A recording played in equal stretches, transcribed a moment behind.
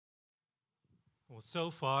Well,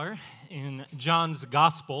 so far in John's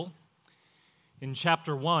Gospel, in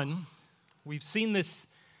chapter 1, we've seen this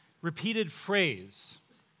repeated phrase,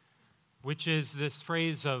 which is this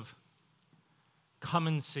phrase of come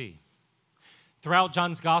and see. Throughout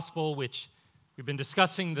John's Gospel, which we've been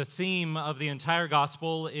discussing, the theme of the entire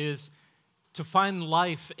Gospel is to find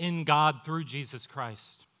life in God through Jesus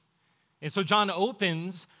Christ. And so John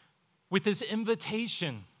opens with this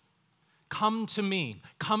invitation, come to me,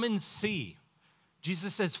 come and see.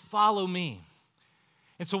 Jesus says, follow me.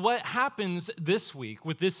 And so what happens this week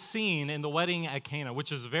with this scene in the wedding at Cana,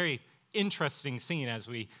 which is a very interesting scene as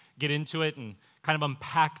we get into it and kind of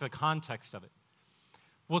unpack the context of it,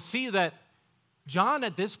 we'll see that John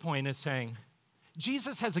at this point is saying,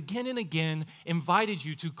 Jesus has again and again invited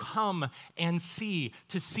you to come and see,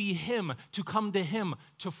 to see him, to come to him,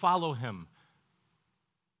 to follow him.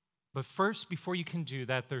 But first, before you can do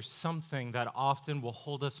that, there's something that often will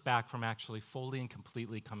hold us back from actually fully and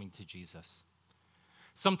completely coming to Jesus.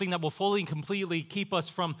 Something that will fully and completely keep us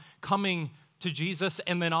from coming to Jesus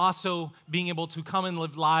and then also being able to come and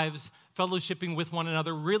live lives, fellowshipping with one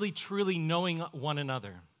another, really truly knowing one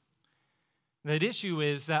another. The issue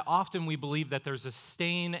is that often we believe that there's a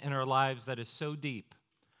stain in our lives that is so deep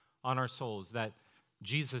on our souls that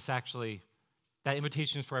Jesus actually, that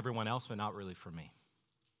invitation is for everyone else, but not really for me.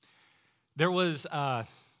 There was,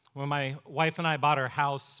 when my wife and I bought our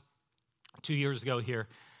house 2 years ago here,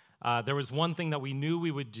 there was one thing that we knew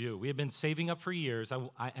we would do. We had been saving up for years, and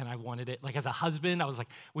I wanted it. Like as a husband, I was like,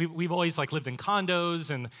 we've always like lived in condos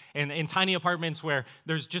and in tiny apartments where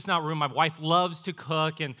there's just not room. My wife loves to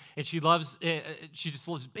cook, and she just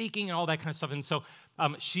loves baking and all that kind of stuff. And so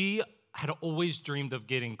she had always dreamed of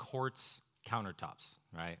getting quartz countertops,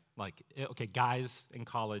 right? Like, okay, guys in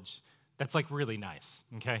college, that's like really nice,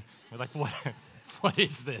 okay? We're like, what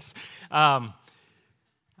is this?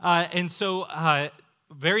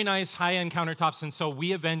 Very nice high-end countertops, and so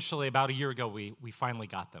we eventually, about a year ago, we finally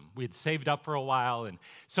got them. We had saved up for a while, and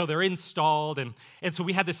so they're installed, and so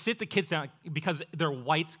we had to sit the kids down because they're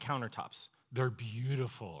white countertops. They're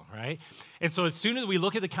beautiful, right? And so as soon as we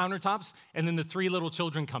look at the countertops, and then the three little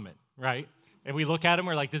children come in, right? And we look at them,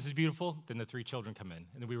 we're like, this is beautiful. Then the three children come in,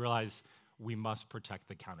 and then we realize we must protect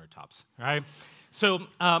the countertops, right? So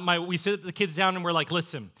we sit the kids down, and we're like,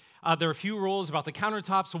 listen, there are a few rules about the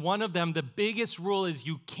countertops. One of them, the biggest rule is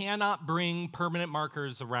you cannot bring permanent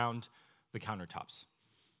markers around the countertops.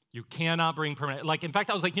 You cannot bring permanent, in fact,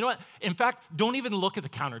 I was like, you know what? In fact, don't even look at the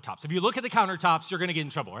countertops. If you look at the countertops, you're gonna get in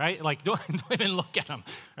trouble, right? Like, don't even look at them,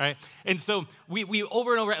 right? And so we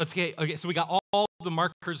over and over, okay, so we got all the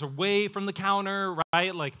markers away from the counter,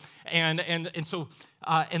 right?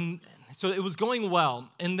 So it was going well.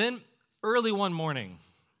 And then early one morning,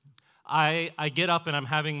 I get up and I'm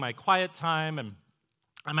having my quiet time and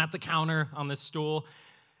I'm at the counter on this stool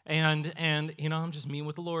and I'm just meeting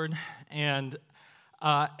with the Lord and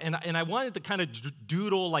I wanted to kind of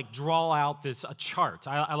draw out a chart.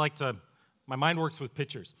 I like to, my mind works with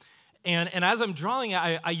pictures. And as I'm drawing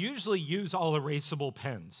it, I usually use all erasable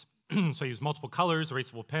pens. So I use multiple colors,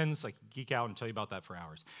 erasable pens. I can geek out and tell you about that for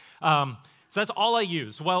hours. So that's all I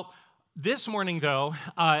use. Well, this morning though,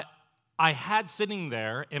 I had sitting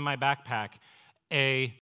there in my backpack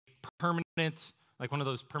a permanent, like one of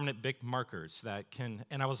those permanent Bic markers and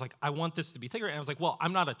I was like, I want this to be thicker. And I was like, well,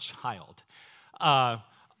 I'm not a child. I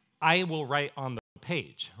will write on the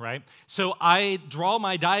page, right? So I draw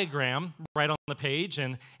my diagram right on the page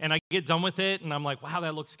and I get done with it and I'm like, wow,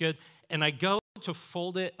 that looks good. And I go to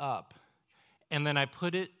fold it up and then I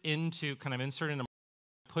put it into, kind of insert it,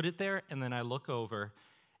 put it there and then I look over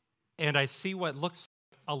and I see what looks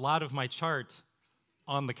a lot of my chart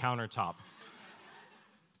on the countertop.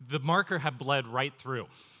 The marker had bled right through.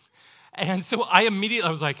 And so I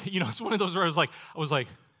was like, it's one of those where I was like,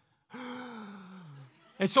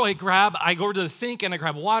 and so I go over to the sink and I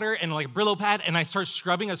grab water and like a Brillo pad and I start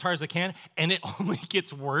scrubbing as hard as I can and it only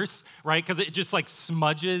gets worse, right? Because it just like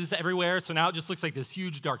smudges everywhere. So now it just looks like this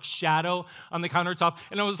huge dark shadow on the countertop.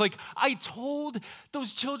 And I was like, I told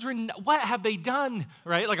those children, what have they done,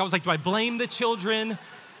 right? Like I was like, do I blame the children?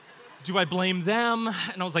 Do I blame them?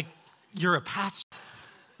 And I was like, you're a pastor,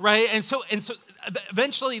 right? And so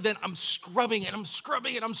eventually then I'm scrubbing and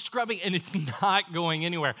it's not going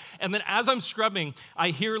anywhere. And then as I'm scrubbing, I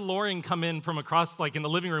hear Lauren come in from across like in the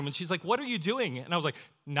living room and she's like, what are you doing? And I was like,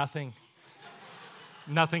 nothing.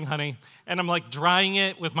 Nothing, honey. And I'm like drying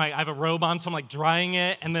it with I have a robe on, so I'm like drying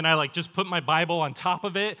it. And then I like just put my Bible on top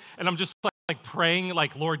of it. And I'm just like praying,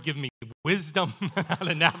 like, Lord, give me wisdom how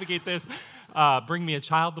to navigate this. Bring me a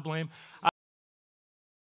child to blame.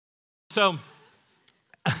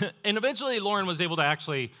 And eventually Lauren was able to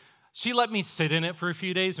actually She let me sit in it for a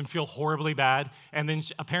few days and feel horribly bad. And then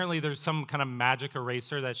apparently there's some kind of magic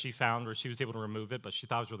eraser that she found where she was able to remove it, but she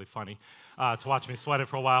thought it was really funny to watch me sweat it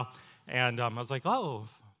for a while. And I was like, oh,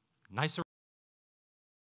 nice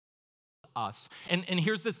us. And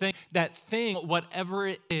here's the thing, that thing, whatever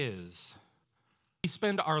it is, we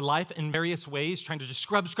spend our life in various ways trying to just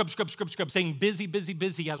scrub, saying busy, busy,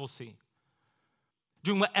 busy, as we'll see.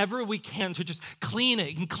 Doing whatever we can to just clean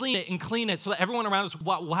it and clean it and clean it so that everyone around us,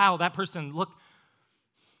 wow, that person, look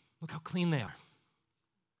how clean they are.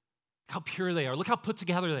 Look how pure they are. Look how put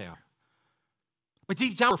together they are. But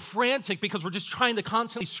deep down, we're frantic because we're just trying to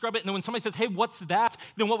constantly scrub it. And then when somebody says, hey, what's that?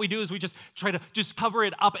 Then what we do is we just try to just cover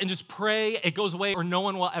it up and just pray it goes away or no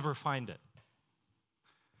one will ever find it.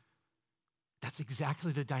 That's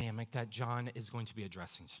exactly the dynamic that John is going to be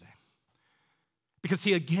addressing today. Because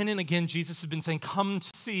see, again and again, Jesus has been saying, come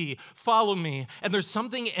to see, follow me. And there's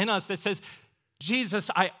something in us that says,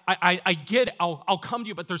 Jesus, I get it, I'll come to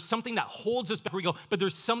you, but there's something that holds us back. We go, but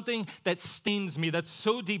there's something that stains me that's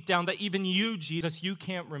so deep down that even you, Jesus, you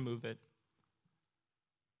can't remove it.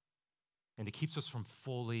 And it keeps us from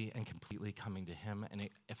fully and completely coming to him, and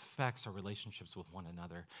it affects our relationships with one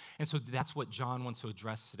another. And so that's what John wants to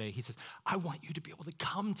address today. He says, I want you to be able to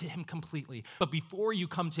come to him completely. But before you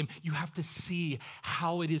come to him, you have to see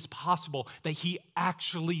how it is possible that he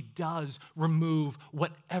actually does remove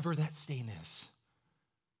whatever that stain is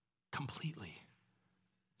completely.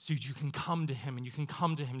 So you can come to him, and you can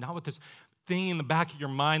come to him not with this thing in the back of your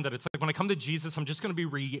mind that it's like, when I come to Jesus, I'm just going to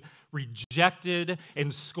be rejected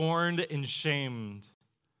and scorned and shamed,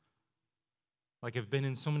 like I've been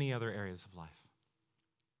in so many other areas of life.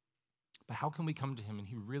 But how can we come to him and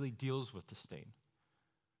he really deals with the stain?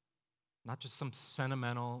 Not just some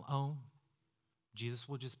sentimental, oh, Jesus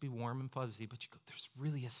will just be warm and fuzzy, but you go, there's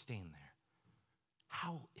really a stain there.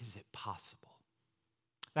 How is it possible?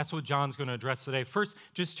 That's what John's going to address today. First,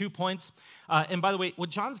 just 2 points. And by the way, what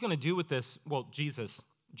John's going to do with this, well,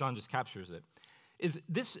 John just captures it, is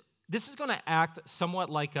this is going to act somewhat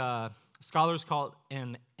like scholars call it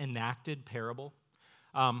an enacted parable.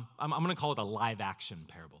 I'm going to call it a live action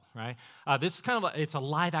parable, right? This is kind of it's a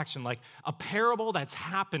live action, like a parable that's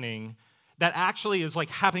happening that actually is like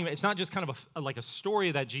happening. It's not just kind of like a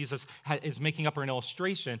story that Jesus is making up or an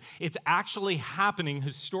illustration. It's actually happening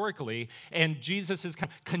historically, and Jesus is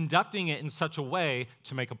kind of conducting it in such a way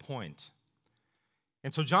to make a point.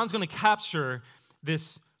 And so John's going to capture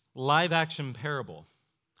this live action parable,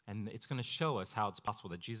 and it's going to show us how it's possible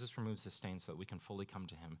that Jesus removes the stain so that we can fully come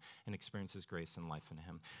to him and experience his grace and life in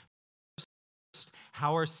him. First,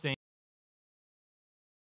 how are stains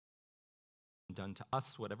done to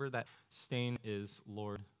us, whatever that stain is,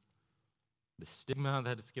 Lord, the stigma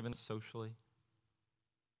that it's given socially,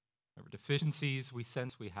 whatever deficiencies we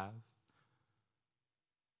sense we have,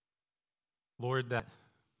 Lord, that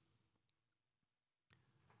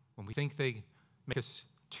when we think they make us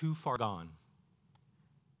too far gone,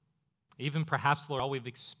 even perhaps, Lord, all we've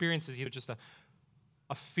experienced is either just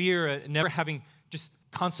a fear, never having just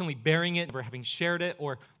constantly bearing it, never having shared it,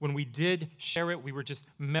 or when we did share it, we were just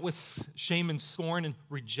met with shame and scorn and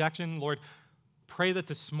rejection. Lord, pray that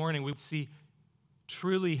this morning we would see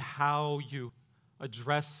truly how you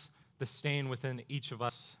address the stain within each of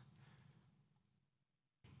us.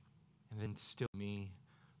 And then still me,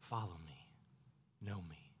 follow me, know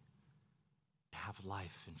me, have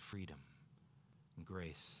life and freedom and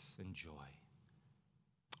grace and joy.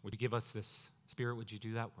 Would you give us this Spirit? Would you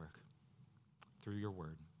do that work through your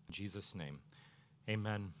word? In Jesus' name,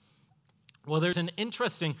 amen. Well, there's an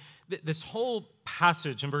interesting, this whole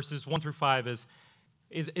passage in verses 1 through 5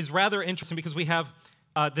 is rather interesting because we have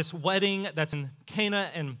this wedding that's in Cana,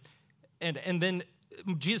 and then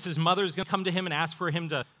Jesus' mother is going to come to him and ask for him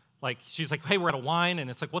to, she's like, hey, we're at a wine, and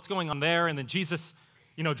it's like, what's going on there? And then Jesus,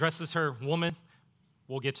 dresses her woman.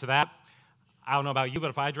 We'll get to that. I don't know about you, but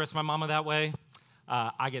if I dress my mama that way,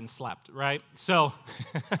 I getting slapped, right? So,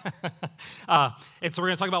 and so we're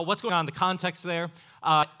going to talk about what's going on, the context there.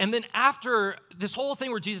 And then after this whole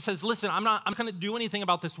thing where Jesus says, listen, I'm not going to do anything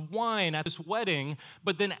about this wine at this wedding,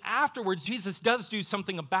 but then afterwards, Jesus does do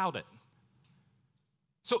something about it.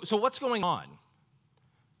 So what's going on?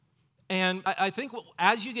 And I think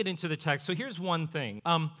as you get into the text, so here's one thing,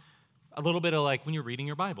 a little bit of like when you're reading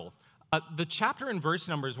your Bible. The chapter and verse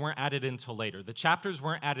numbers weren't added until later. The chapters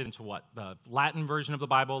weren't added into what? The Latin version of the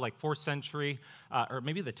Bible, like 4th century, or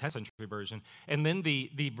maybe the 10th century version. And then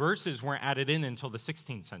the verses weren't added in until the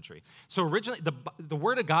 16th century. So originally, the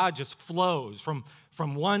Word of God just flows from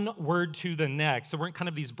one word to the next. There weren't kind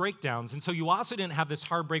of these breakdowns. And so you also didn't have this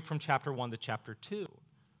hard break from chapter 1 to chapter 2.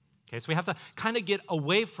 Okay, so we have to kind of get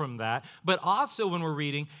away from that. But also when we're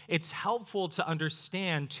reading, it's helpful to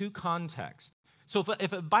understand two contexts. So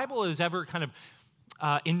if a Bible is ever kind of,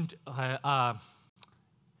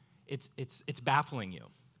 it's baffling you.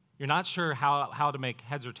 You're not sure how to make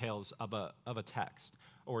heads or tails of a text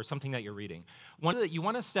or something that you're reading. One that you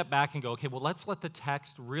want to step back and go, okay, well, let's let the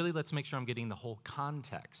text let's make sure I'm getting the whole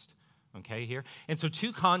context. Okay, here. And so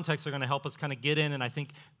two contexts are going to help us kind of get in and I think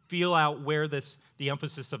feel out where the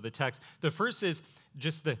emphasis of the text. The first is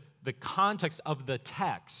just the context of the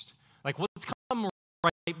text. Like what's come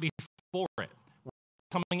right before it,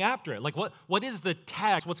 coming after it. Like what is the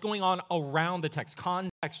text? What's going on around the text?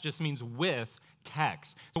 Context just means with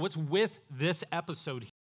text. So what's with this episode here?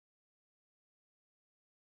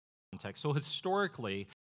 Context. So historically,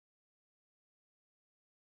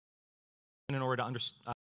 in order to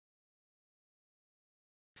understand.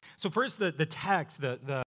 So first, the text,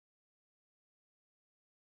 the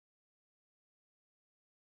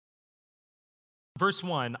verse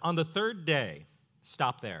 1, on the third day,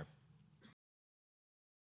 stop there.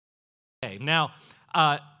 Okay, now,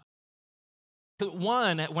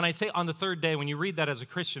 one, when I say on the third day, when you read that as a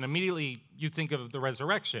Christian, immediately you think of the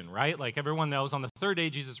resurrection, right? Like everyone knows on the third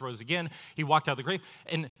day, Jesus rose again. He walked out of the grave.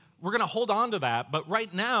 And we're going to hold on to that. But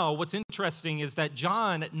right now, what's interesting is that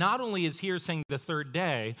John not only is here saying the third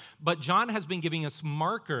day, but John has been giving us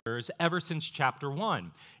markers ever since chapter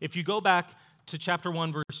 1. If you go back to chapter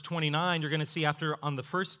 1, verse 29, you're going to see after on the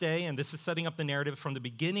first day, and this is setting up the narrative from the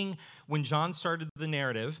beginning when John started the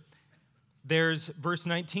narrative. There's verse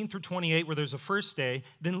 19 through 28 where there's a first day.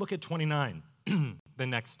 Then look at 29, the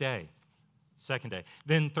next day, second day.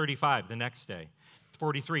 Then 35, the next day.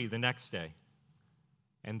 43, the next day.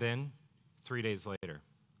 And then 3 days later.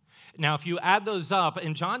 Now, if you add those up,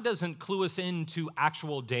 and John doesn't clue us into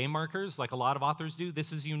actual day markers like a lot of authors do,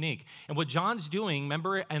 this is unique. And what John's doing,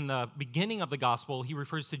 remember in the beginning of the gospel, he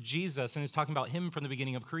refers to Jesus and is talking about him from the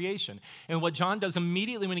beginning of creation. And what John does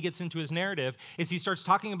immediately when he gets into his narrative is he starts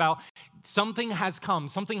talking about something has come,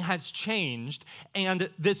 something has changed, and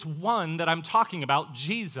this one that I'm talking about,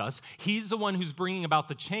 Jesus, he's the one who's bringing about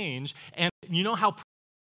the change. And you know how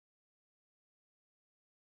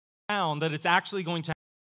profound that it's actually going to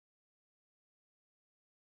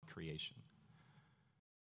creation.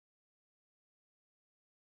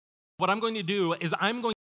 What I'm going to do is I'm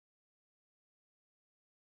going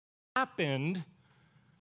to happen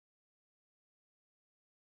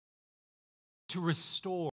to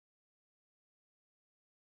restore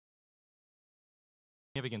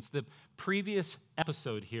significance. The previous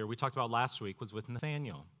episode here we talked about last week was with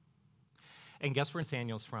Nathaniel. And guess where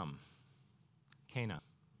Nathaniel's from? Cana.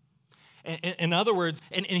 In other words,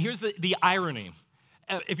 and here's the irony.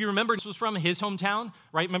 If you remember, this was from his hometown,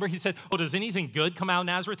 right? Remember he said, oh, does anything good come out of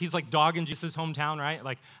Nazareth? He's like dogging Jesus' hometown, right?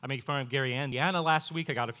 Like I made fun of Gary, Indiana last week.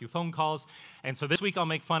 I got a few phone calls. And so this week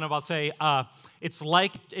I'll say, it's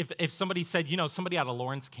like if somebody said, somebody out of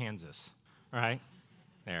Lawrence, Kansas, right?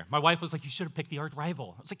 There. My wife was like, you should have picked the arch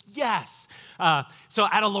rival. I was like, yes. So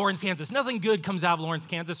out of Lawrence, Kansas. Nothing good comes out of Lawrence,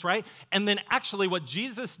 Kansas, right? And then actually what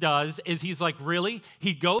Jesus does is he's like, really?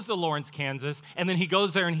 He goes to Lawrence, Kansas, and then he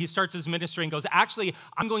goes there and he starts his ministry and goes, actually,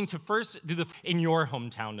 I'm going to first do in your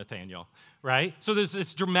hometown, Nathaniel, right? So there's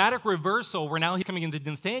this dramatic reversal where now he's coming into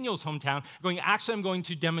Nathaniel's hometown, going, actually, I'm going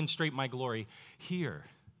to demonstrate my glory here.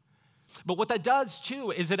 But what that does,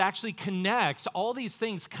 too, is it actually connects, all these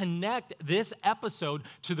things connect this episode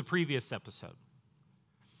to the previous episode.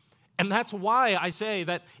 And that's why I say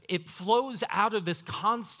that it flows out of this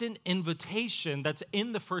constant invitation that's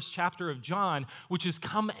in the first chapter of John, which is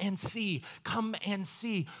come and see,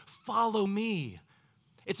 follow me.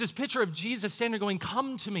 It's this picture of Jesus standing there going,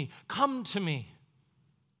 come to me, come to me.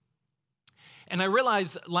 And I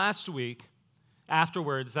realized last week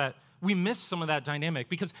afterwards that we missed some of that dynamic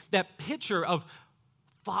because that picture of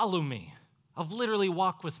follow me, of literally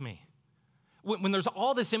walk with me. When there's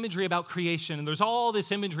all this imagery about creation and there's all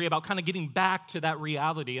this imagery about kind of getting back to that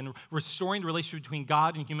reality and restoring the relationship between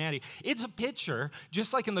God and humanity, it's a picture,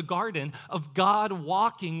 just like in the garden, of God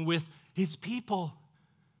walking with his people.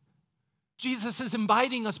 Jesus is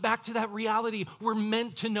inviting us back to that reality. We're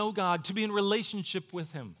meant to know God, to be in relationship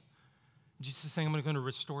with him. Jesus is saying, I'm going to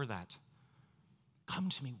restore that. Come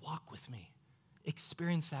to me, walk with me,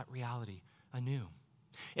 experience that reality anew.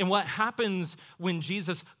 And what happens when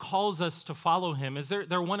Jesus calls us to follow him is there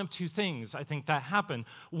are one of two things, I think, that happen.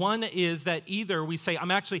 One is that either we say,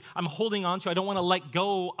 I'm holding on to, I don't want to let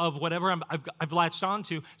go of whatever I've latched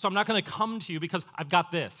onto, so I'm not going to come to you because I've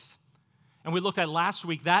got this. And we looked at last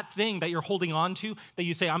week, that thing that you're holding on to, that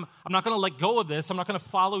you say, I'm not going to let go of this. I'm not going to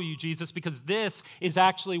follow you, Jesus, because this is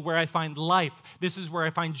actually where I find life. This is where I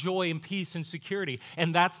find joy and peace and security.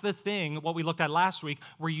 And that's the thing, what we looked at last week,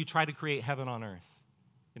 where you try to create heaven on earth.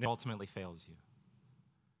 And it ultimately fails you.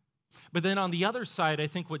 But then on the other side, I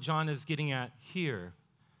think what John is getting at here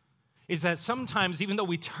is that sometimes, even though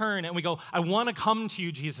we turn and we go, I want to come to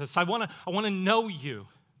you, Jesus. I want to know you.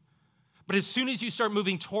 But as soon as you start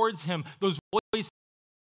moving towards him, those voices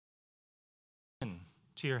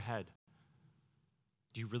to your head.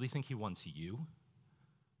 Do you really think he wants you?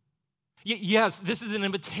 Yes, this is an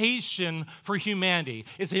invitation for humanity.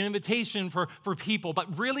 It's an invitation for people.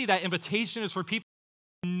 But really that invitation is for people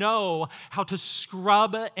who know how to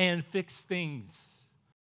scrub and fix things.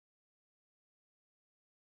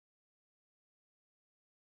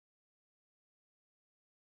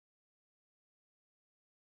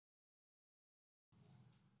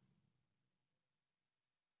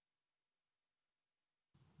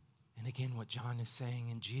 And again, what John is saying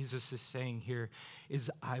and Jesus is saying here is,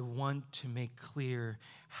 I want to make clear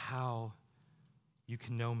how you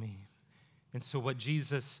can know me. And so what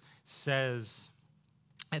Jesus says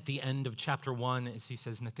at the end of chapter 1 is he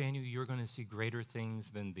says, Nathanael, you're going to see greater things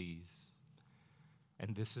than these.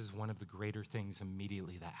 And this is one of the greater things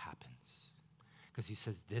immediately that happens. Because he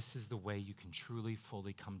says, this is the way you can truly,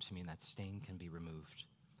 fully come to me and that stain can be removed.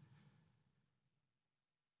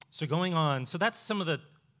 So going on, so that's some of the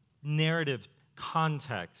narrative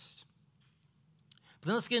context. But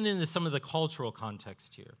then let's get into some of the cultural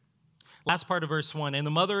context here. Last part of verse 1, and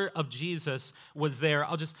the mother of Jesus was there.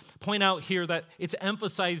 I'll just point out here that it's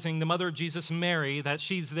emphasizing the mother of Jesus, Mary, that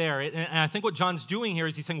she's there. And I think what John's doing here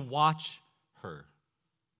is he's saying, watch her.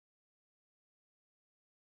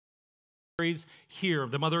 Mary's here,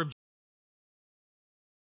 the mother of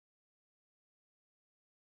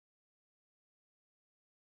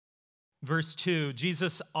Verse 2,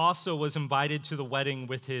 Jesus also was invited to the wedding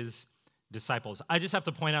with his disciples. I just have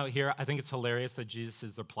to point out here, I think it's hilarious that Jesus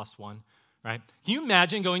is their plus one, right? Can you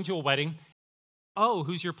imagine going to a wedding? Oh,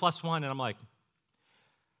 who's your plus one? And I'm like,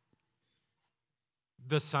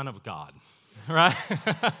 the Son of God, right?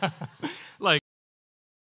 Like,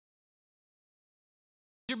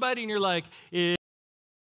 your buddy, and you're like, yes,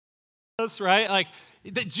 right? Like,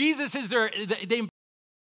 Jesus is there.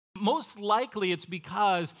 Most likely it's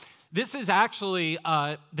because this is actually,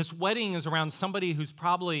 this wedding is around somebody who's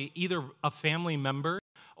probably either a family member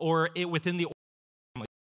or within the family,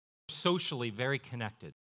 socially very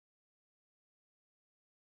connected.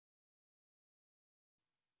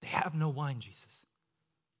 They have no wine, Jesus.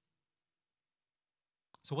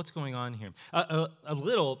 So what's going on here? A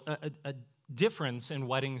difference in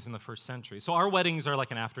weddings in the first century. So our weddings are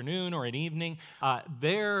like an afternoon or an evening.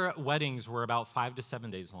 Their weddings were about 5 to 7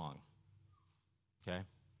 days long. Okay?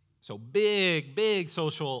 So big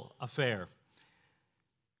social affair.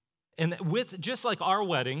 And just like our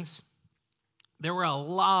weddings, there was a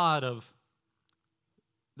lot of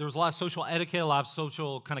social etiquette, a lot of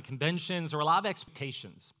social kind of conventions, there were a lot of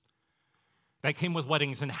expectations that came with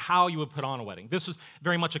weddings and how you would put on a wedding. This was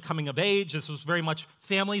very much a coming of age. This was very much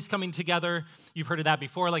families coming together. You've heard of that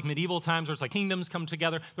before, like medieval times where it's like kingdoms come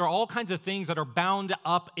together. There are all kinds of things that are bound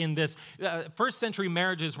up in this. First century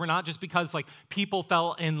marriages were not just because like people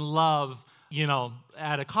fell in love,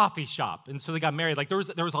 at a coffee shop, and so they got married. Like there was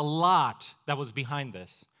a lot that was behind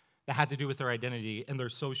this that had to do with their identity and their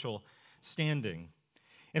social standing.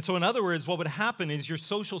 And so in other words, what would happen is your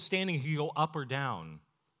social standing could go up or down,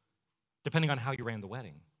 depending on how you ran the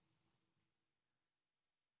wedding.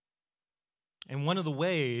 And one of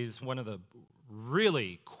the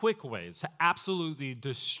really quick ways to absolutely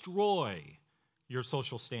destroy your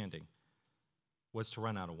social standing was to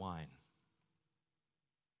run out of wine.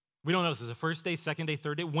 We don't know if this is the first day, second day,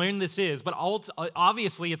 third day, when this is, but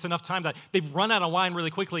obviously it's enough time that they've run out of wine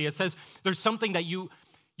really quickly. It says there's something that you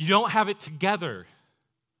don't have it together.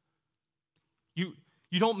 You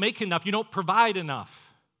don't make enough. You don't provide enough.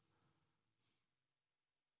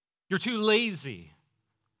 You're too lazy.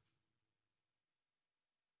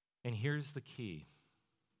 And here's the key.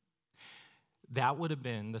 That would have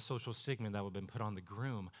been the social stigma that would have been put on the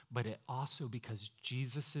groom, but it also, because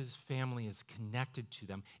Jesus' family is connected to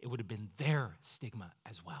them, it would have been their stigma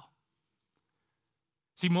as well.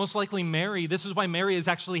 See, most likely Mary, this is why Mary is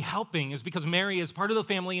actually helping, is because Mary is part of the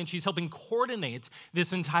family and she's helping coordinate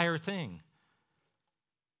this entire thing.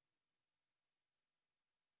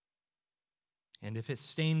 And if it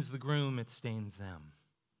stains the groom, it stains them.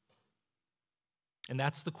 And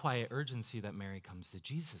that's the quiet urgency that Mary comes to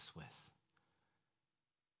Jesus with.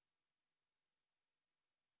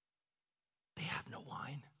 They have no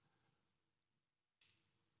wine.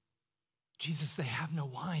 Jesus, they have no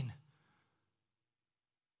wine.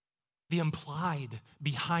 The implied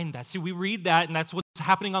behind that. See, we read that, and that's what's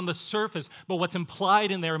happening on the surface, but what's implied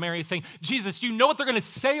in there, Mary is saying, Jesus, do you know what they're going to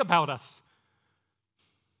say about us?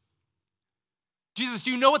 Jesus, do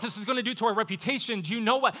you know what this is going to do to our reputation? Do you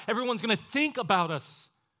know what everyone's going to think about us?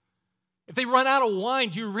 If they run out of wine,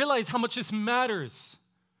 do you realize how much this matters?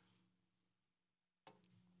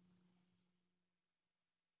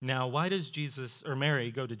 Now, why does Jesus or Mary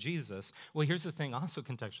go to Jesus? Well, here's the thing also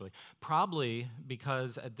contextually. Probably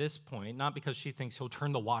because at this point, not because she thinks he'll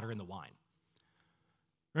turn the water into wine.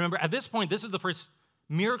 Remember, at this point, this is the first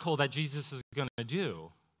miracle that Jesus is going to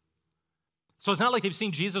do. So it's not like they've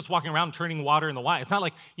seen Jesus walking around turning water into wine. It's not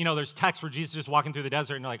like, there's text where Jesus is just walking through the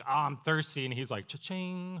desert and they're like, oh, I'm thirsty. And he's like,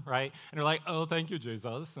 cha-ching, right? And they're like, oh, thank you,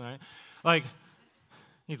 Jesus, right? Like,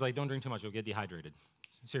 he's like, don't drink too much. You'll get dehydrated.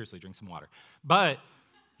 Seriously, drink some water. But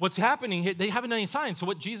what's happening, they haven't done any signs. So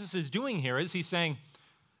what Jesus is doing here is he's saying,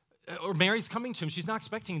 or Mary's coming to him. She's not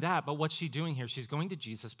expecting that, but what's she doing here? She's going to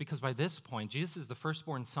Jesus because by this point, Jesus is the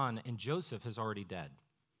firstborn son and Joseph is already dead.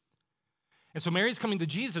 And so Mary's coming to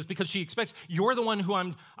Jesus because she expects, you're the one who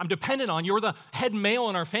I'm dependent on. You're the head male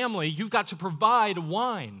in our family. You've got to provide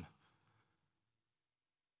wine.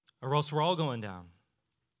 Or else we're all going down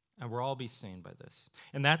and we'll all be stained by this.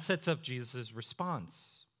 And that sets up Jesus'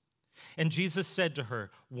 response. And Jesus said to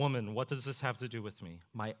her, woman, what does this have to do with me?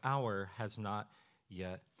 My hour has not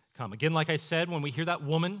yet come. Again, like I said, when we hear that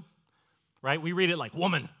woman, right, we read it like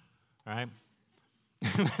woman, right?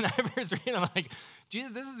 When I first read it, I'm like,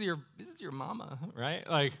 Jesus, this is your mama, right?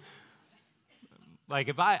 Like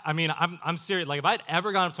if I'm serious. Like if I'd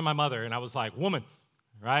ever gone up to my mother and I was like, woman,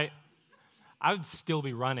 right? I would still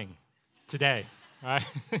be running today, right?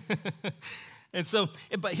 And so,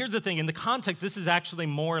 but here's the thing. In the context, this is actually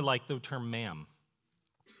more like the term ma'am.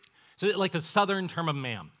 So like the southern term of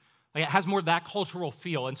ma'am. Like it has more of that cultural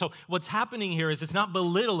feel. And so what's happening here is it's not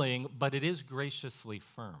belittling, but it is graciously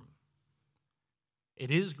firm. It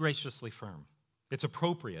is graciously firm. It's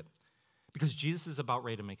appropriate because Jesus is about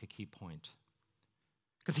ready to make a key point.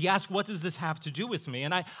 Because he asked, what does this have to do with me?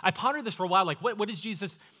 And I pondered this for a while, like what is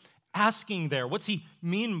Jesus asking there? What's he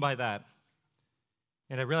mean by that?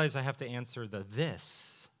 And I realized I have to answer the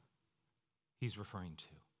this he's referring to.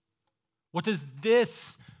 What does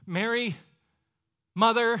this, Mary,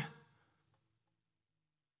 mother,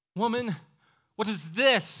 woman, what does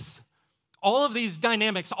this, all of these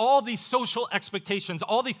dynamics, all these social expectations,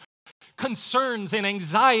 all these concerns and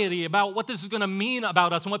anxiety about what this is going to mean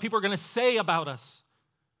about us and what people are going to say about us,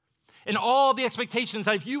 and all the expectations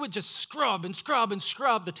that if you would just scrub and scrub and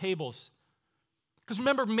scrub the tables. Because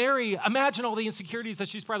remember, Mary, imagine all the insecurities that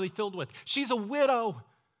she's probably filled with. She's a widow.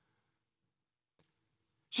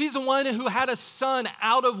 She's the one who had a son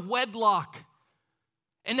out of wedlock.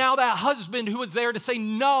 And now that husband who was there to say,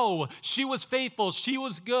 no, she was faithful, she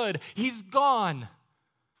was good, he's gone.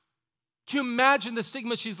 Can you imagine the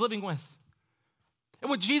stigma she's living with?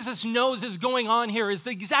 And what Jesus knows is going on here is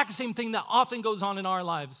the exact same thing that often goes on in our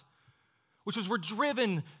lives, which is we're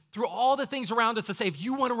driven through all the things around us to say, if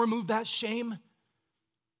you want to remove that shame,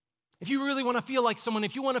 if you really want to feel like someone,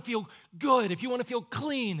 if you want to feel good, if you want to feel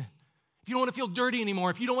clean, if you don't want to feel dirty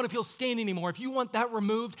anymore, if you don't want to feel stained anymore, if you want that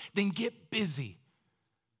removed, then get busy.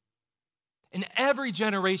 And every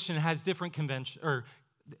generation has different conventions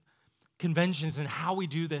in how we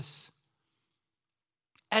do this.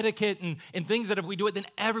 Etiquette and things that if we do it, then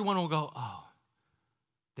everyone will go, oh,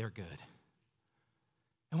 they're good.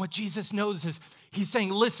 And what Jesus knows is he's saying,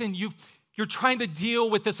 listen, you're trying to deal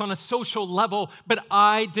with this on a social level, but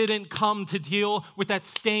I didn't come to deal with that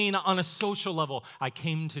stain on a social level. I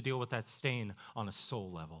came to deal with that stain on a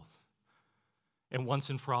soul level. And once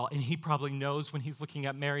and for all, and he probably knows when he's looking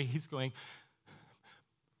at Mary, he's going,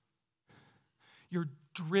 you're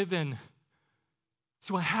driven.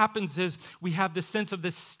 So what happens is we have this sense of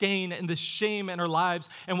this stain and this shame in our lives.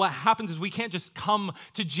 And what happens is we can't just come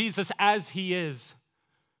to Jesus as he is.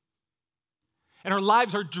 And our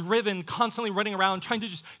lives are driven, constantly running around, trying to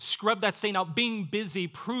just scrub that stain out, being busy,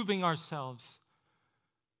 proving ourselves.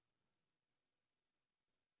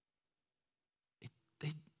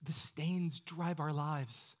 The stains drive our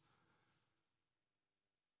lives.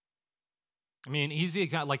 I mean, easy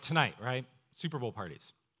example, like tonight, right? Super Bowl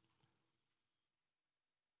parties.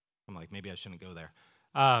 I'm like, maybe I shouldn't go there.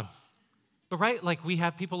 But right, like we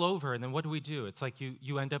have people over, and then what do? It's like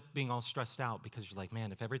you end up being all stressed out because you're like,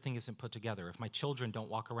 man, if everything isn't put together, if my children don't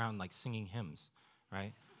walk around like singing hymns,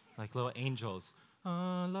 right? Like little angels.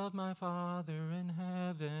 Oh, love my Father in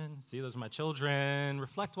heaven. See, those are my children.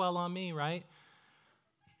 Reflect well on me, right?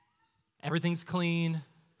 Everything's clean.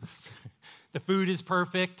 The food is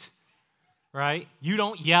perfect. right? You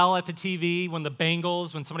don't yell at the TV when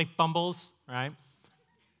when somebody fumbles, right?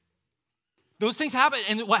 Those things happen,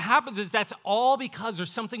 and what happens is that's all because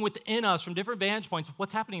there's something within us from different vantage points.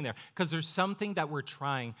 What's happening there? Because there's something that we're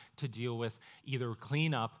trying to deal with, either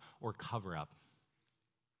clean up or cover up.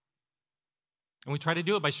 And we try to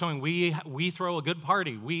do it by showing we throw a good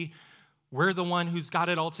party. We're the one who's got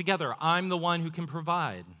it all together. I'm the one who can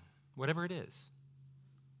provide, whatever it is.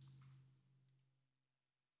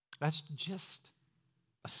 That's just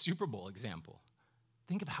a Super Bowl example.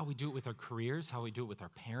 Think of how we do it with our careers, how we do it with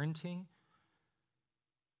our parenting,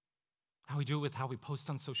 how we do it with how we post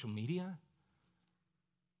on social media.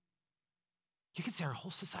 You could say our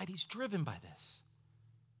whole society is driven by this.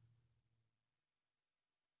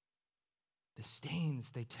 The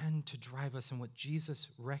stains, they tend to drive us, and what Jesus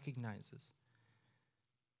recognizes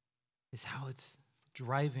is how it's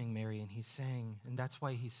driving Mary, and he's saying, and that's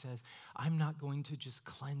why he says, I'm not going to just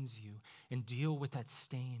cleanse you and deal with that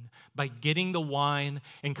stain by getting the wine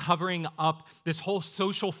and covering up this whole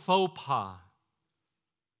social faux pas.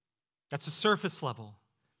 That's the surface level.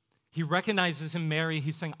 He recognizes in Mary,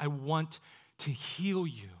 he's saying, I want to heal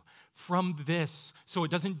you from this so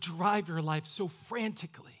it doesn't drive your life so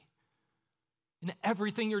frantically in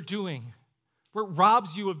everything you're doing, where it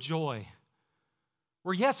robs you of joy.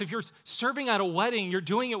 Where, yes, if you're serving at a wedding, you're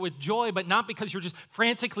doing it with joy, but not because you're just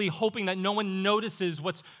frantically hoping that no one notices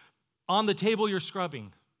what's on the table you're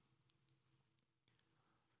scrubbing.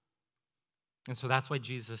 And so that's why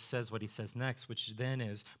Jesus says what he says next, which then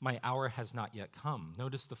is, my hour has not yet come.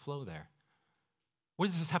 Notice the flow there. What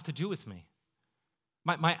does this have to do with me?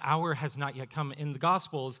 My hour has not yet come. In the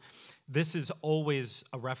Gospels, this is always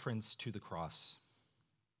a reference to the cross.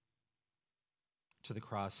 To the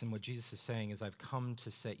cross. And what Jesus is saying is, I've come to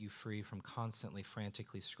set you free from constantly,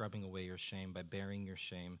 frantically scrubbing away your shame by bearing your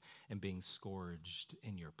shame and being scourged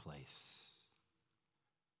in your place.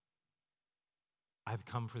 I've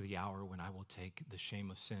come for the hour when I will take the shame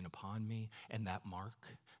of sin upon me and that mark,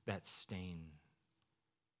 that stain,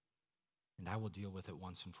 and I will deal with it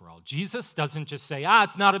once and for all. Jesus doesn't just say,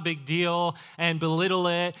 it's not a big deal, and belittle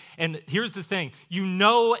it. And here's the thing. You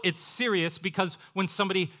know it's serious because when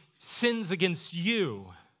somebody sins against you,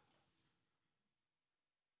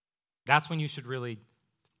 that's when you should really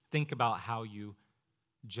think about how you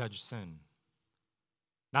judge sin.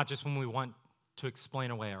 Not just when we want to explain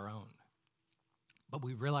away our own, but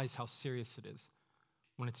we realize how serious it is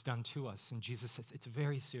when it's done to us. And Jesus says, it's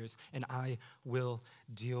very serious, and I will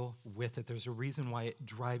deal with it. There's a reason why it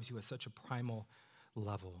drives you at such a primal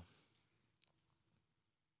level.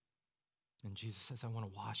 And Jesus says, I want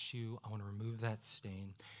to wash you. I want to remove that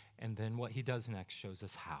stain. And then what he does next shows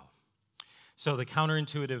us how. So the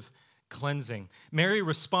counterintuitive cleansing. Mary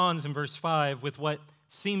responds in verse 5 with what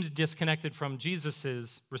seems disconnected from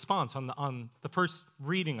Jesus' response on the first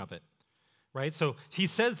reading of it. Right? So he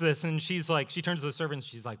says this, and she turns to the servants,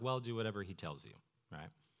 she's like, well, do whatever he tells you, right?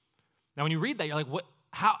 Now, when you read that, you're like, what?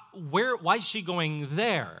 How? Where? Why is she going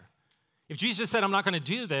there? If Jesus said, I'm not going to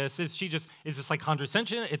do this, is this like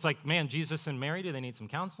condescension? It's like, man, Jesus and Mary, do they need some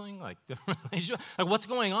counseling? Like what's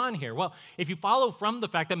going on here? Well, if you follow from the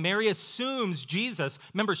fact that Mary assumes Jesus,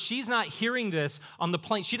 remember, she's not hearing this on the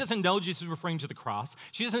plane. She doesn't know Jesus is referring to the cross.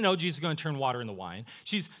 She doesn't know Jesus is going to turn water into wine.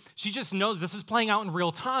 She just knows this is playing out in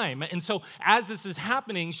real time. And so as this is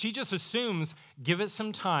happening, she just assumes, give it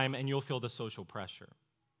some time and you'll feel the social pressure.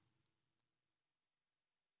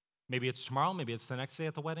 Maybe it's tomorrow, maybe it's the next day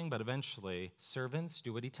at the wedding, but eventually, servants,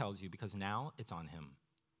 do what he tells you because now it's on him,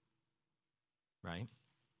 right?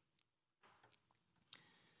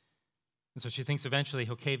 And so she thinks eventually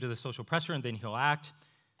he'll cave to the social pressure and then he'll act.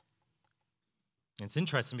 And it's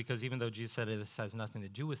interesting because even though Jesus said this has nothing to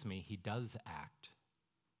do with me, he does act,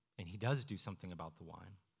 and he does do something about the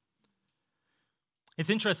wine. It's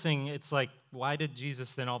interesting. It's like, why did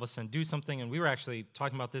Jesus then all of a sudden do something? And we were actually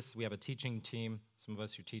talking about this. We have a teaching team, some of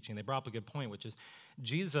us who are teaching. They brought up a good point, which is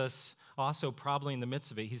Jesus also probably in the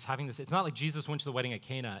midst of it, he's having this. It's not like Jesus went to the wedding at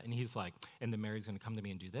Cana and he's like, and then Mary's going to come to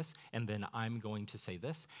me and do this, and then I'm going to say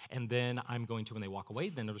this, and then I'm going to, when they walk away,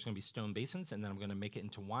 then there's going to be stone basins, and then I'm going to make it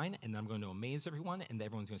into wine, and then I'm going to amaze everyone, and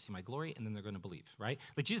everyone's going to see my glory, and then they're going to believe, right?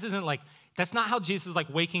 Like Jesus isn't like, that's not how Jesus is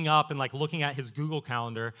like waking up and like looking at his Google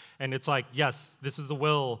calendar, and it's like, yes, this is the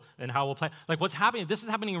will and how we'll play. Like what's happening, this is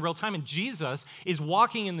happening in real time, and Jesus is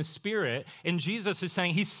walking in the Spirit, and Jesus is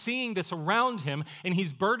saying, he's seeing this around him, and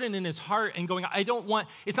he's burdened in his heart and going,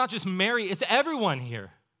 it's not just Mary, it's everyone here.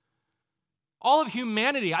 All of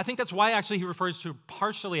humanity. I think that's why actually he refers to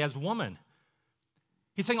partially as woman.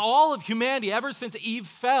 He's saying all of humanity, ever since Eve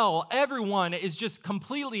fell, everyone is just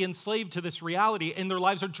completely enslaved to this reality, and their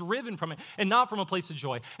lives are driven from it and not from a place of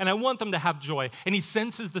joy. And I want them to have joy. And he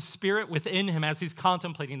senses the Spirit within him as he's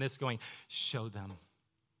contemplating this, going, show them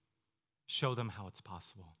how it's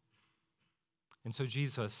possible. And so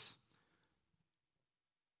Jesus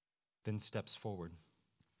then steps forward.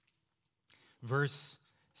 Verse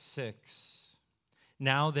 6.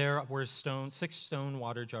 Now there were 6 stone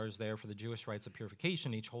water jars there for the Jewish rites of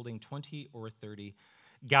purification, each holding 20 or 30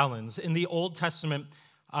 gallons. In the Old Testament,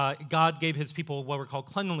 God gave his people what were called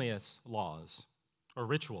cleanliness laws or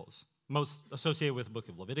rituals, most associated with the book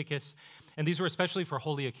of Leviticus. And these were especially for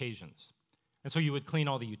holy occasions. And so you would clean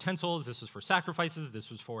all the utensils. This was for sacrifices.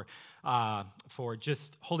 This was for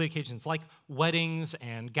just holy occasions like weddings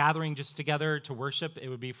and gathering just together to worship. It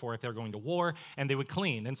would be for if they're going to war, and they would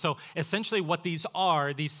clean. And so essentially what these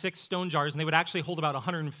are, these 6 stone jars, and they would actually hold about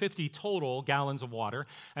 150 total gallons of water.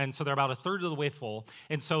 And so they're about a third of the way full.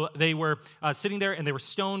 And so they were sitting there, and they were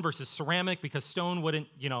stone versus ceramic, because stone wouldn't,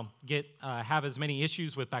 have as many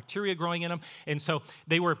issues with bacteria growing in them. And so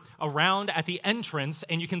they were around at the entrance,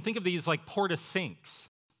 and you can think of these like porta sinks.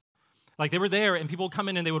 Like they were there, and people would come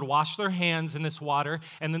in and they would wash their hands in this water,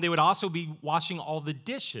 and then they would also be washing all the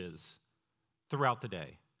dishes throughout the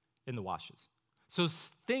day in the washes. So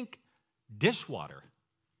think dishwater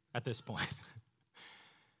at this point.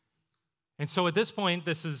 And so at this point,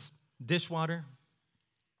 this is dishwater,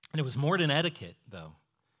 and it was more than etiquette, though.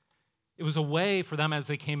 It was a way for them as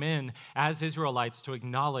they came in as Israelites to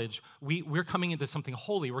acknowledge we're coming into something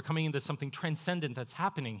holy. We're coming into something transcendent that's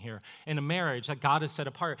happening here in a marriage that God has set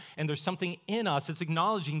apart. And there's something in us that's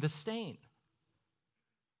acknowledging the stain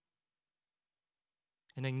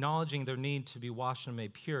and acknowledging their need to be washed and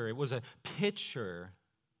made pure. It was a picture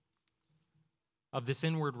of this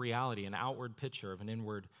inward reality, an outward picture of an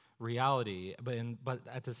inward reality. And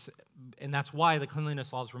that's why the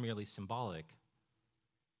cleanliness laws were merely symbolic.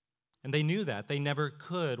 And they knew that. They never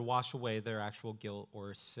could wash away their actual guilt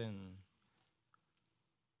or sin.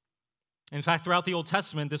 In fact, throughout the Old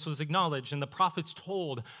Testament, this was acknowledged, and the prophets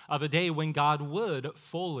told of a day when God would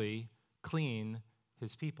fully clean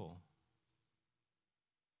his people.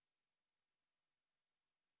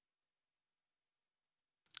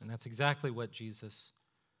 And that's exactly what Jesus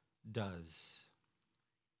does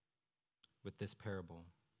with this parable.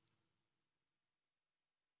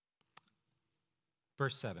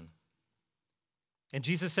 Verse 7. And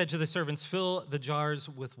Jesus said to the servants, fill the jars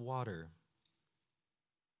with water.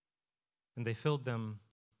 And they filled them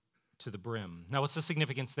to the brim. Now, what's the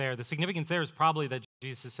significance there? The significance there is probably that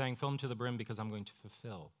Jesus is saying, fill them to the brim because I'm going to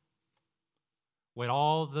fulfill what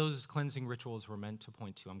all those cleansing rituals were meant to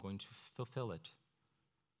point to. I'm going to fulfill it.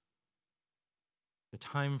 The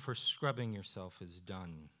time for scrubbing yourself is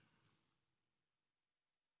done.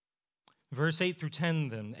 Verse 8 through 10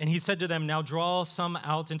 then, and he said to them, now draw some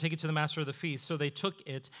out and take it to the master of the feast. So they took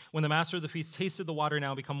it. When the master of the feast tasted the water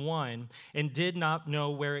now become wine, and did not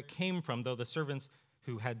know where it came from, though the servants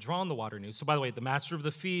who had drawn the water knew. So by the way, the master of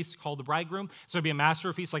the feast called the bridegroom. So it'd be a master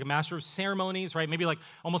of feast, like a master of ceremonies, right? Maybe like,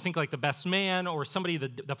 almost think like the best man, or somebody,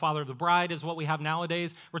 the father of the bride is what we have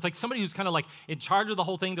nowadays, where it's like somebody who's kind of like in charge of the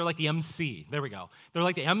whole thing. They're like the MC. There we go. They're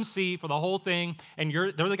like the MC for the whole thing, and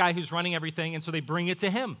they're the guy who's running everything, and so they bring it to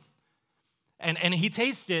him. And he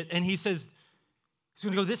tastes it, and he says, he's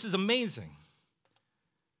going to go, this is amazing.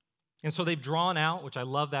 And so they've drawn out, which I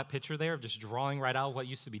love that picture there of just drawing right out what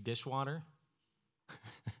used to be dishwater.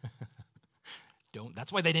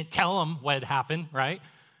 That's why they didn't tell him what had happened, right?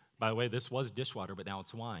 By the way, this was dishwater, but now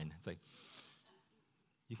it's wine. It's like,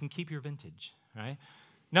 you can keep your vintage, right?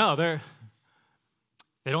 No, they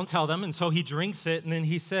don't tell them, and so he drinks it, and then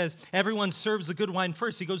he says, everyone serves the good wine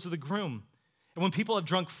first. He goes to the groom. And when people have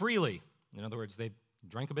drunk freely, in other words, they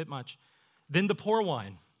drank a bit much, then the poor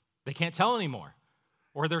wine, they can't tell anymore.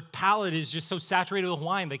 Or their palate is just so saturated with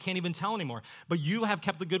wine, they can't even tell anymore. But you have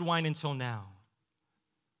kept the good wine until now.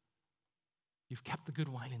 You've kept the good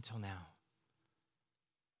wine until now.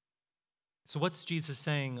 So what's Jesus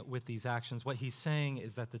saying with these actions? What he's saying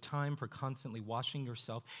is that the time for constantly washing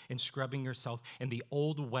yourself and scrubbing yourself in the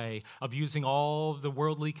old way of using all of the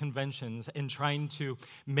worldly conventions and trying to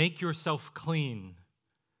make yourself clean,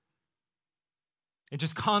 and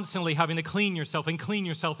just constantly having to clean yourself and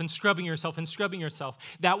scrubbing yourself and scrubbing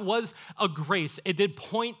yourself. That was a grace. It did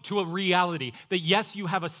point to a reality that yes, you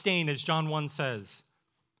have a stain, as John 1 says,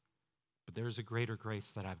 but there's a greater grace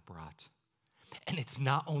that I've brought. And it's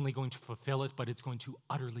not only going to fulfill it, but it's going to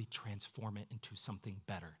utterly transform it into something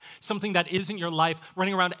better. Something that isn't your life,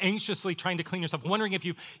 running around anxiously trying to clean yourself, wondering if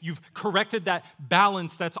you've corrected that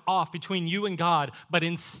balance that's off between you and God, but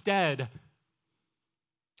instead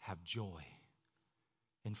have joy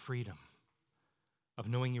and freedom of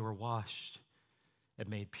knowing you are washed and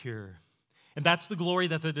made pure. And that's the glory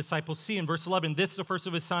that the disciples see. In verse 11, this is the first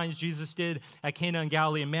of his signs Jesus did at Cana in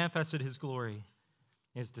Galilee and manifested his glory.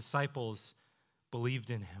 His disciples believed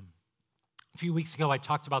in him. A few weeks ago, I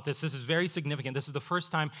talked about this. This is very significant. This is the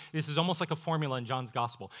first time, this is almost like a formula in John's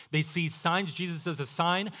gospel. They see signs, Jesus as a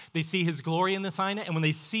sign. They see his glory in the sign. And when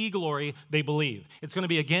they see glory, they believe. It's going to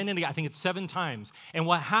be again and again. I think it's 7 times. And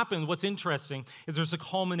what happens, what's interesting, is there's a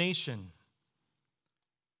culmination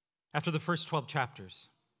after the first 12 chapters.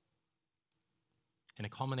 And a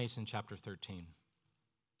culmination in chapter 13.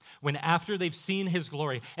 When after they've seen his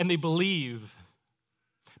glory and they believe,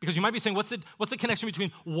 because you might be saying, what's the connection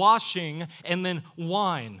between washing and then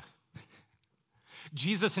wine?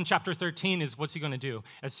 Jesus in chapter 13 is, what's he going to do?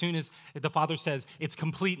 As soon as the Father says, it's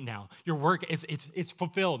complete now. Your work, it's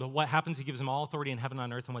fulfilled. What happens? He gives him all authority in heaven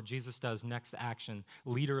and on earth. And what Jesus does, next action,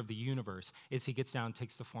 leader of the universe, is he gets down and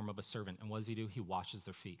takes the form of a servant. And what does he do? He washes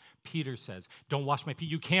their feet. Peter says, don't wash my feet.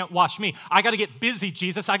 You can't wash me. I got to get busy,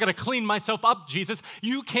 Jesus. I got to clean myself up, Jesus.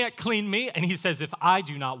 You can't clean me. And he says, if I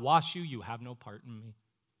do not wash you, you have no part in me.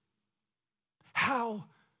 How?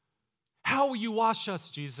 How will you wash us,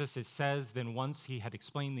 Jesus? It says, then once he had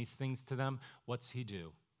explained these things to them, what's he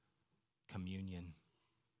do? Communion.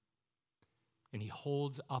 And he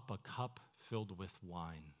holds up a cup filled with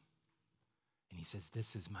wine. And he says,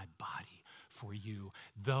 this is my body for you.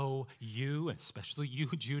 Though you, especially you,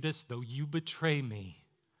 Judas, though you betray me,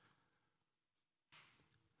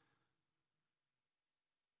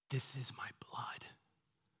 this is my blood.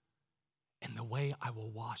 And the way I will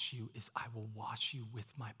wash you is I will wash you with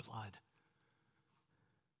my blood.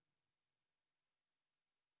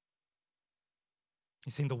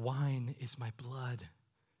 He's saying the wine is my blood.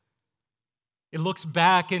 It looks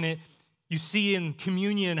back and you see in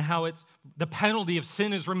communion how it's the penalty of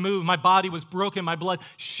sin is removed. My body was broken, my blood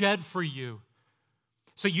shed for you.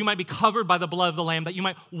 So you might be covered by the blood of the Lamb, that you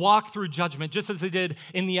might walk through judgment, just as they did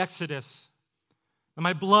in the Exodus. And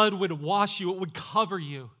my blood would wash you, it would cover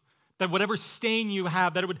you. That whatever stain you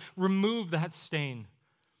have, that it would remove that stain.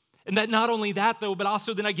 And that not only that, though, but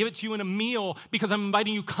also then I give it to you in a meal because I'm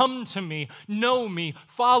inviting you, come to me, know me,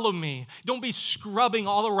 follow me. Don't be scrubbing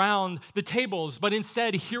all around the tables, but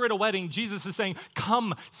instead, here at a wedding, Jesus is saying,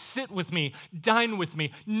 come, sit with me, dine with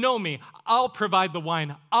me, know me. I'll provide the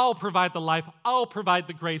wine. I'll provide the life. I'll provide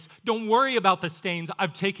the grace. Don't worry about the stains.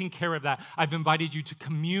 I've taken care of that. I've invited you to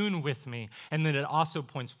commune with me. And then it also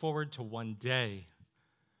points forward to one day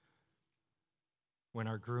when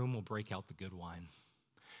our groom will break out the good wine.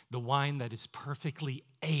 The wine that is perfectly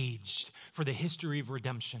aged for the history of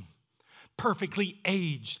redemption. Perfectly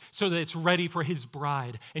aged so that it's ready for his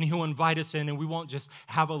bride. And he'll invite us in and we won't just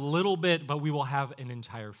have a little bit, but we will have an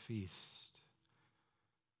entire feast.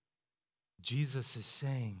 Jesus is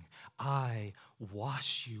saying, I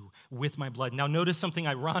wash you with my blood. Now notice something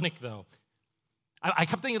ironic though. I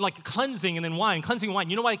kept thinking like cleansing and then wine, cleansing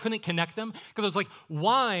wine. You know why I couldn't connect them? Because I was like,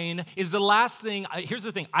 wine is the last thing. Here's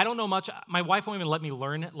the thing. I don't know much. My wife won't even let me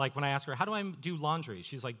learn it. Like when I ask her, how do I do laundry?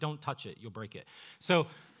 She's like, don't touch it. You'll break it. So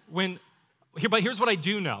but here's what I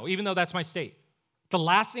do know, even though that's my state. The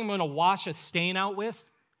last thing I'm going to wash a stain out with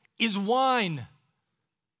is wine.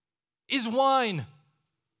 Is wine.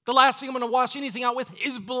 The last thing I'm going to wash anything out with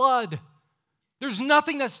is blood. There's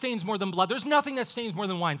nothing that stains more than blood. There's nothing that stains more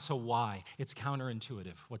than wine. So why? It's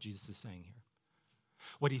counterintuitive, what Jesus is saying here.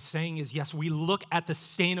 What he's saying is, yes, we look at the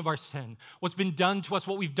stain of our sin, what's been done to us,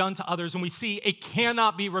 what we've done to others, and we see it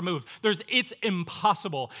cannot be removed. It's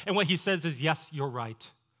impossible. And what he says is, yes, you're right.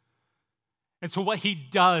 And so what he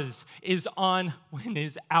does is when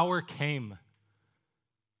his hour came,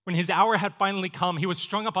 when his hour had finally come, he was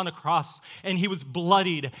strung up on a cross, and he was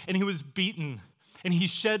bloodied, and he was beaten. And he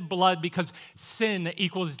shed blood because sin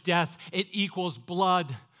equals death. It equals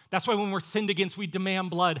blood. That's why when we're sinned against, we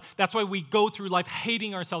demand blood. That's why we go through life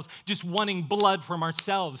hating ourselves, just wanting blood from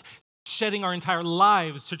ourselves, shedding our entire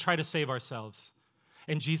lives to try to save ourselves.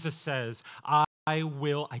 And Jesus says, I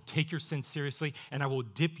take your sin seriously, and I will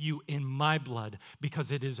dip you in my blood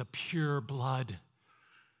because it is a pure blood.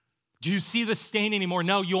 Do you see the stain anymore?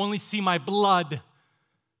 No, you only see my blood.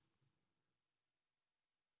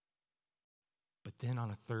 But then on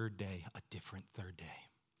a third day, a different third day,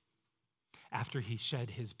 after he shed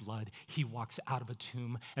his blood, he walks out of a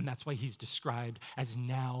tomb, and that's why he's described as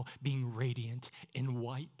now being radiant in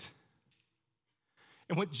white.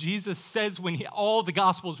 And what Jesus says all the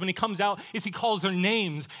Gospels, when he comes out, is he calls their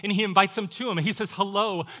names and he invites them to him. And he says,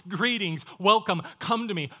 hello, greetings, welcome, come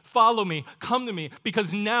to me, follow me, come to me.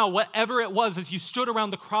 Because now, whatever it was as you stood around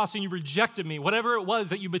the cross and you rejected me, whatever it was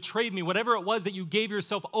that you betrayed me, whatever it was that you gave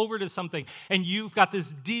yourself over to something, and you've got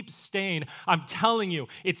this deep stain, I'm telling you,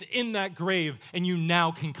 it's in that grave, and you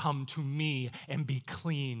now can come to me and be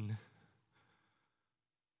clean.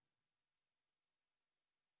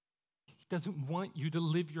 Doesn't want you to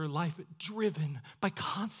live your life driven by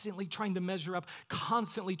constantly trying to measure up,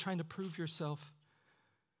 constantly trying to prove yourself.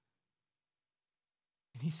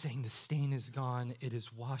 And he's saying the stain is gone. It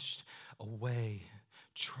is washed away.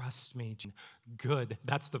 Trust me. Good.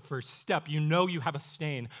 That's the first step. You know you have a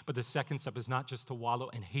stain, but the second step is not just to wallow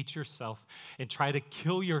and hate yourself and try to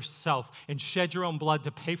kill yourself and shed your own blood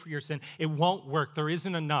to pay for your sin. It won't work. There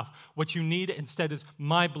isn't enough. What you need instead is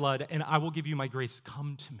my blood, and I will give you my grace.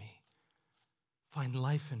 Come to me. Find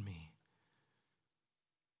life in me.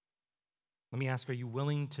 Let me ask, are you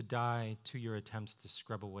willing to die to your attempts to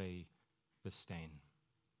scrub away the stain?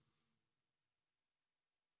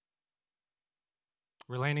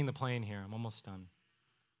 We're landing the plane here. I'm almost done.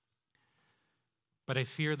 But I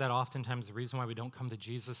fear that oftentimes the reason why we don't come to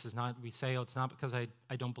Jesus is not, we say, oh, it's not because I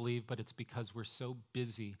don't believe, but it's because we're so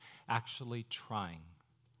busy actually trying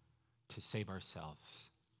to save ourselves.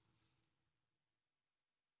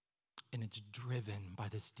 And it's driven by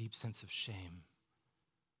this deep sense of shame.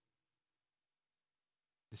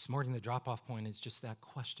 This morning, the drop-off point is just that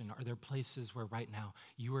question. Are there places where right now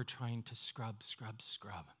you are trying to scrub,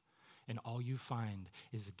 and all you find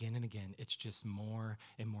is again and again, it's just more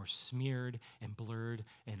and more smeared and blurred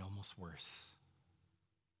and almost worse?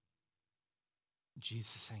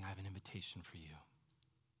 Jesus is saying, I have an invitation for you.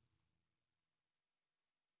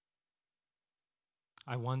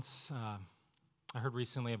 I heard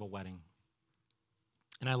recently of a wedding,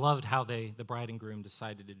 and I loved how the bride and groom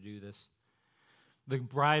decided to do this. The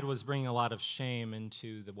bride was bringing a lot of shame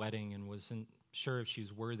into the wedding and wasn't sure if she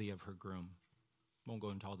was worthy of her groom. Won't go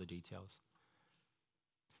into all the details.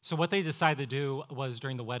 So what they decided to do was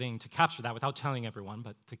during the wedding, to capture that, without telling everyone,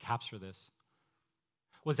 but to capture this,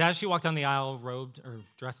 was as she walked down the aisle, robed or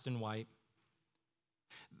dressed in white,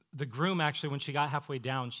 the groom actually, when she got halfway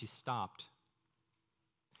down, she stopped.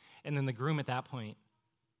 And then the groom at that point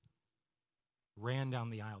ran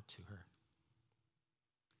down the aisle to her.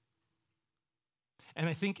 And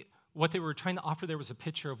I think what they were trying to offer there was a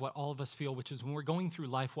picture of what all of us feel, which is when we're going through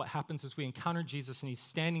life, what happens is we encounter Jesus and he's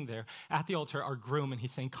standing there at the altar, our groom, and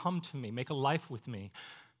he's saying, come to me, make a life with me,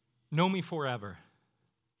 know me forever.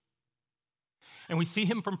 And we see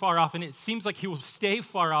him from far off, and it seems like he will stay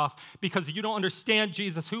far off because you don't understand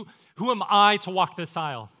Jesus. Who am I to walk this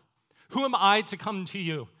aisle? Who am I to come to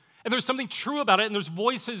you? And there's something true about it, and there's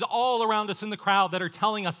voices all around us in the crowd that are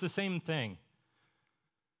telling us the same thing.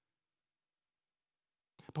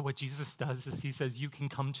 But what Jesus does is he says, you can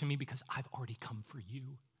come to me because I've already come for you.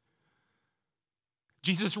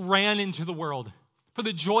 Jesus ran into the world for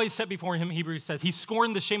the joy set before him, Hebrews says. He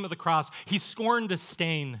scorned the shame of the cross. He scorned the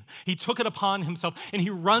stain. He took it upon himself, and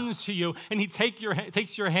he runs to you, and he takes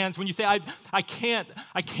your hands. When you say, I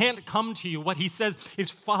can't come to you, what he says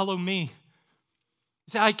is, follow me.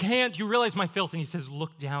 You say, I can't. You realize my filth. And he says,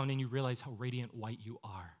 look down, and you realize how radiant white you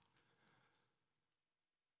are.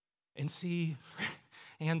 And see,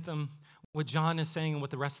 Anthem, what John is saying and what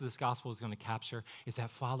the rest of this gospel is going to capture is that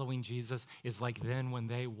following Jesus is like then when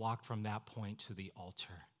they walked from that point to the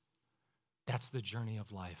altar. That's the journey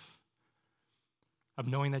of life. Of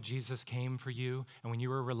knowing that Jesus came for you, and when you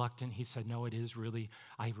were reluctant, he said, no,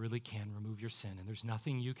 I really can remove your sin, and there's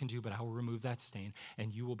nothing you can do, but I will remove that stain,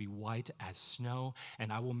 and you will be white as snow,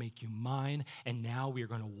 and I will make you mine, and now we are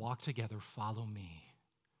going to walk together. Follow me.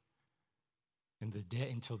 And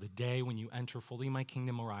until the day when you enter fully my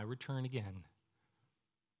kingdom or I return again,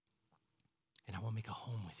 and I will make a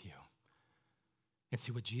home with you. And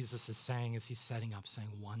see what Jesus is saying is he's setting up, saying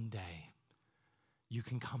one day you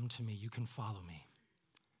can come to me, you can follow me,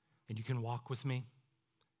 and you can walk with me,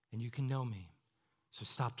 and you can know me. So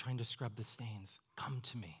stop trying to scrub the stains. Come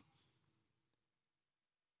to me.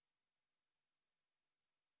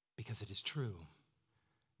 Because it is true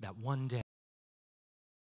that one day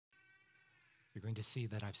you're going to see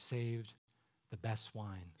that I've saved the best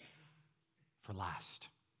wine for last.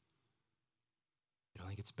 It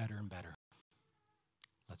only gets better and better.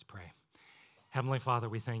 Let's pray. Heavenly Father,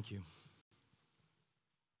 we thank you.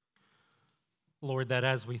 Lord, that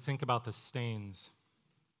as we think about the stains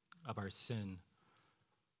of our sin,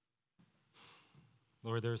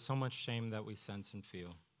 Lord, there is so much shame that we sense and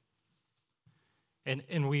feel.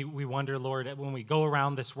 And we wonder, Lord, when we go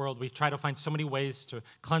around this world, we try to find so many ways to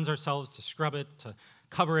cleanse ourselves, to scrub it, to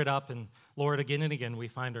cover it up. And Lord, again and again, we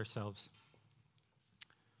find ourselves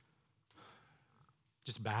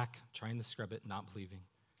just back, trying to scrub it, not believing.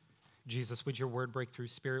 Jesus, would your word break through?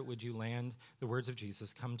 Spirit, would you land the words of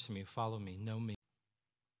Jesus? Come to me, follow me, know me.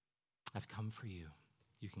 I've come for you.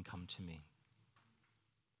 You can come to me.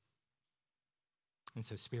 And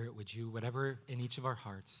so, Spirit, would you, whatever in each of our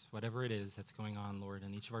hearts, whatever it is that's going on, Lord,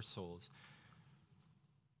 in each of our souls,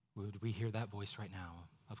 would we hear that voice right now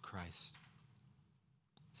of Christ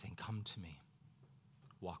saying, come to me,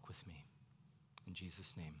 walk with me. In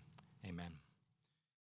Jesus' name, amen.